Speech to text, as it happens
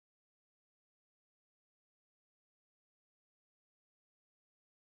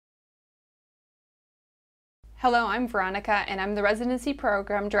Hello, I'm Veronica, and I'm the Residency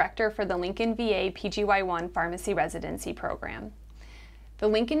Program Director for the Lincoln VA PGY1 Pharmacy Residency Program. The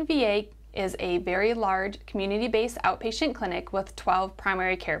Lincoln VA is a very large community-based outpatient clinic with 12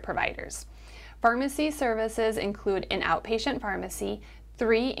 primary care providers. Pharmacy services include an outpatient pharmacy,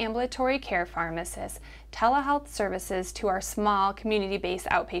 3 ambulatory care pharmacists, telehealth services to our small community-based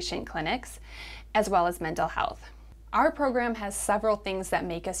outpatient clinics, as well as mental health. Our program has several things that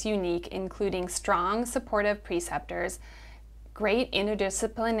make us unique, including strong supportive preceptors, great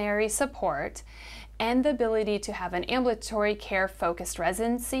interdisciplinary support, and the ability to have an ambulatory care focused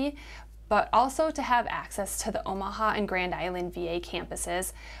residency, but also to have access to the Omaha and Grand Island VA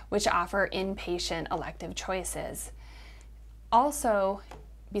campuses, which offer inpatient elective choices. Also,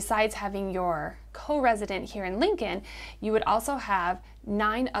 besides having your co-resident here in Lincoln, you would also have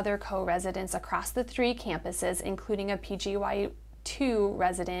 9 other co-residents across the 3 campuses, including a PGY2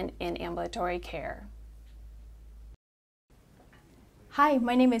 resident in ambulatory care. Hi,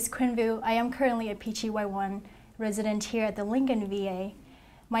 my name is Quinvu. I am currently a PGY1 resident here at the Lincoln VA.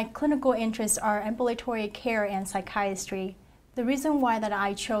 My clinical interests are ambulatory care and psychiatry. The reason why that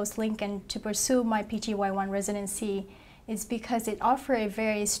I chose Lincoln to pursue my PGY1 residency is because it offers a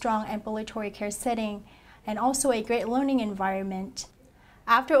very strong ambulatory care setting and also a great learning environment.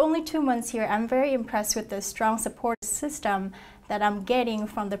 After only 2 months here, I'm very impressed with the strong support system that I'm getting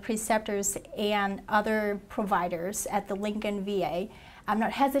from the preceptors and other providers at the Lincoln VA. I'm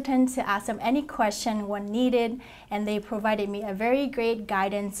not hesitant to ask them any question when needed, and they provided me a very great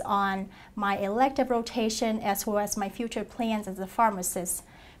guidance on my elective rotation as well as my future plans as a pharmacist.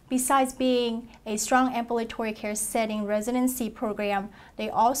 Besides being a strong ambulatory care setting residency program, they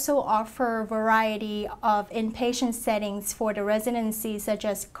also offer a variety of inpatient settings for the residency, such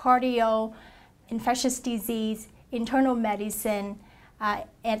as cardio, infectious disease, internal medicine,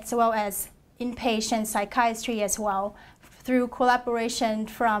 as well as inpatient psychiatry as well, through collaboration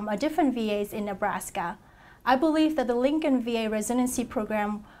from different VAs in Nebraska. I believe that the Lincoln VA residency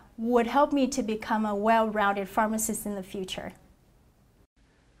program would help me to become a well-rounded pharmacist in the future.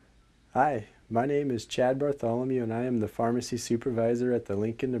 Hi, my name is Chad Bartholomew and I am the pharmacy supervisor at the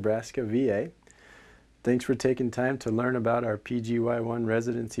Lincoln, Nebraska VA. Thanks for taking time to learn about our PGY1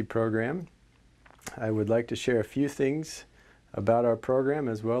 residency program. I would like to share a few things about our program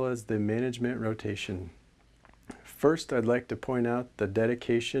as well as the management rotation. First, I'd like to point out the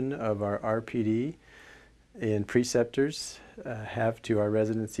dedication of our RPD and preceptors have to our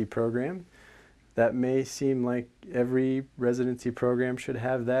residency program. That may seem like every residency program should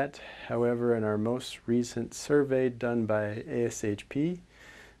have that. However, in our most recent survey done by ASHP,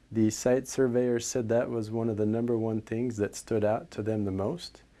 the site surveyors said that was one of the #1 things that stood out to them the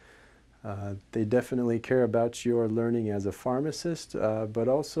most. They definitely care about your learning as a pharmacist, but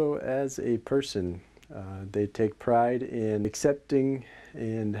also as a person. They take pride in accepting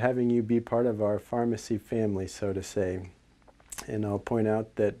and having you be part of our pharmacy family, so to say. And I'll point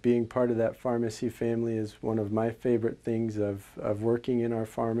out that being part of that pharmacy family is one of my favorite things of working in our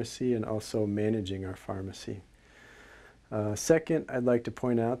pharmacy and also managing our pharmacy. Second, I'd like to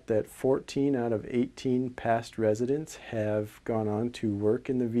point out that 14 out of 18 past residents have gone on to work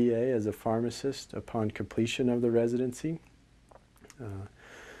in the VA as a pharmacist upon completion of the residency.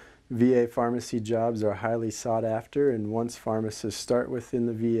 VA pharmacy jobs are highly sought after, and once pharmacists start within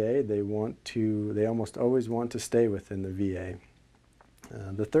the VA, they almost always want to stay within the VA.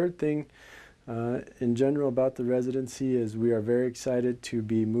 The third thing in general about the residency is we are very excited to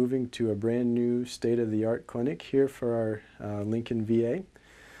be moving to a brand new state-of-the-art clinic here for our Lincoln VA.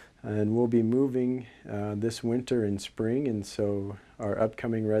 And we'll be moving this winter and spring, and so our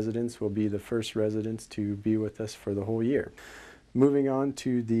upcoming residents will be the first residents to be with us for the whole year. Moving on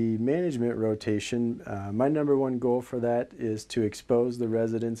to the management rotation, my #1 goal for that is to expose the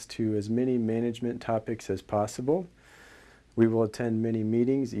residents to as many management topics as possible. We will attend many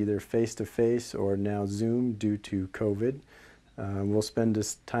meetings, either face-to-face or now Zoom due to COVID. We'll spend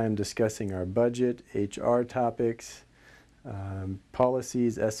this time discussing our budget, HR topics,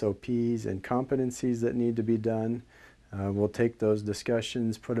 policies, SOPs, and competencies that need to be done. We'll take those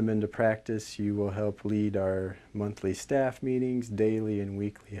discussions, put them into practice. You will help lead our monthly staff meetings, daily and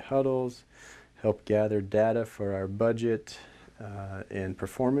weekly huddles, help gather data for our budget and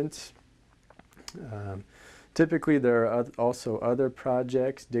performance. Typically, there are also other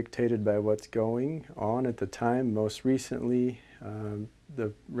projects dictated by what's going on at the time. Most recently,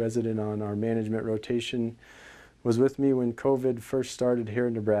 the resident on our management rotation was with me when COVID first started here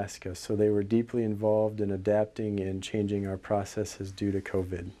in Nebraska, so they were deeply involved in adapting and changing our processes due to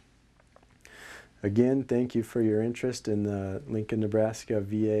COVID. Again, thank you for your interest in the Lincoln, Nebraska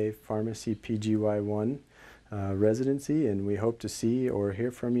VA Pharmacy PGY1. residency, and we hope to see or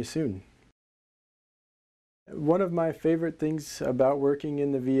hear from you soon. One of my favorite things about working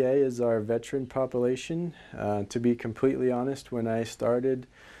in the VA is our veteran population. To be completely honest, when I started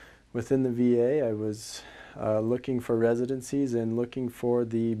within the VA, I was looking for residencies and looking for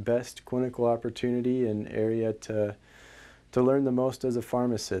the best clinical opportunity and area to learn the most as a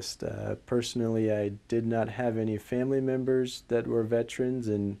pharmacist. Personally, I did not have any family members that were veterans,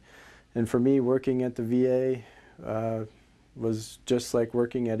 and for me, working at the VA was just like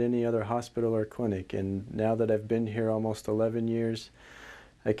working at any other hospital or clinic. And now that I've been here almost 11 years,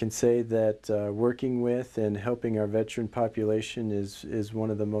 I can say that working with and helping our veteran population is one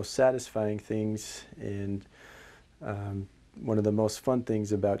of the most satisfying things and one of the most fun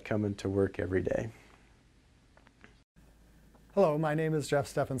things about coming to work every day. Hello, my name is Jeff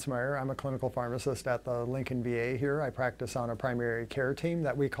Steffensmeyer. I'm a clinical pharmacist at the Lincoln VA here. I practice on a primary care team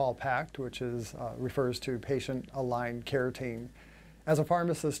that we call PACT, which refers to Patient Aligned Care Team. As a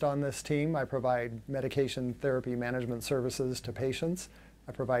pharmacist on this team, I provide medication therapy management services to patients.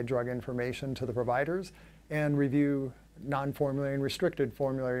 I provide drug information to the providers and review non-formulary and restricted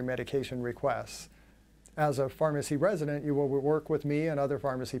formulary medication requests. As a pharmacy resident, you will work with me and other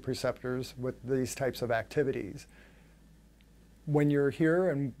pharmacy preceptors with these types of activities. When you're here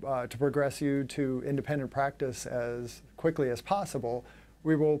and to progress you to independent practice as quickly as possible,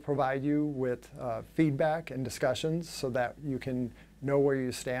 we will provide you with feedback and discussions so that you can know where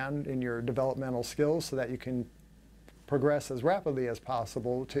you stand in your developmental skills so that you can progress as rapidly as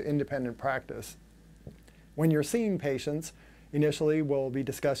possible to independent practice. When you're seeing patients, initially we'll be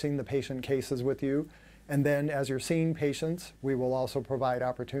discussing the patient cases with you, and then as you're seeing patients, we will also provide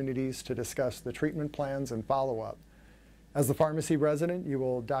opportunities to discuss the treatment plans and follow-up. As the pharmacy resident, you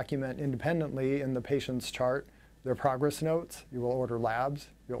will document independently in the patient's chart their progress notes, you will order labs,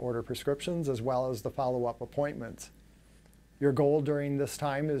 you'll order prescriptions, as well as the follow-up appointments. Your goal during this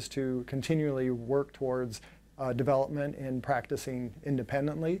time is to continually work towards development in practicing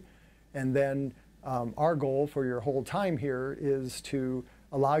independently, and then our goal for your whole time here is to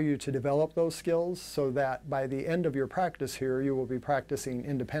allow you to develop those skills so that by the end of your practice here, you will be practicing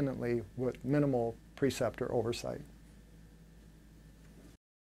independently with minimal preceptor oversight.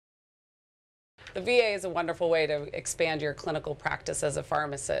 The VA is a wonderful way to expand your clinical practice as a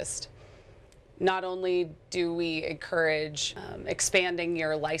pharmacist. Not only do we encourage expanding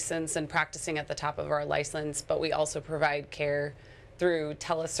your license and practicing at the top of our license, but we also provide care through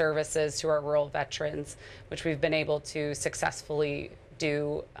teleservices to our rural veterans, which we've been able to successfully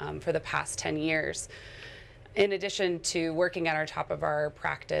do for the past 10 years. In addition to working at our top of our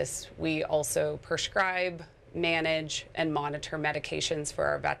practice, we also prescribe, manage, and monitor medications for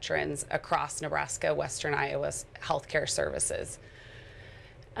our veterans across Nebraska, Western Iowa's healthcare services.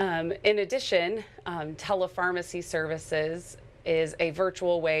 In addition, telepharmacy services is a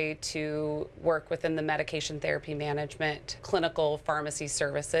virtual way to work within the medication therapy management clinical pharmacy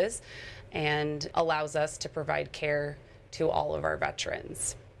services and allows us to provide care to all of our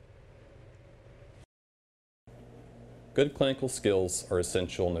veterans. Good clinical skills are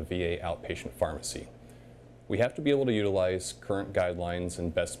essential in the VA outpatient pharmacy. We have to be able to utilize current guidelines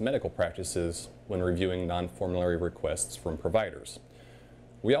and best medical practices when reviewing non-formulary requests from providers.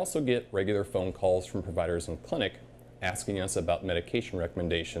 We also get regular phone calls from providers in clinic asking us about medication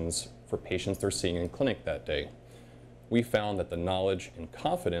recommendations for patients they're seeing in clinic that day. We found that the knowledge and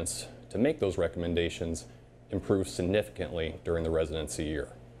confidence to make those recommendations improved significantly during the residency year.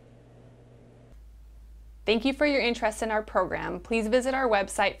 Thank you for your interest in our program. Please visit our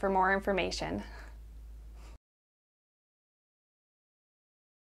website for more information.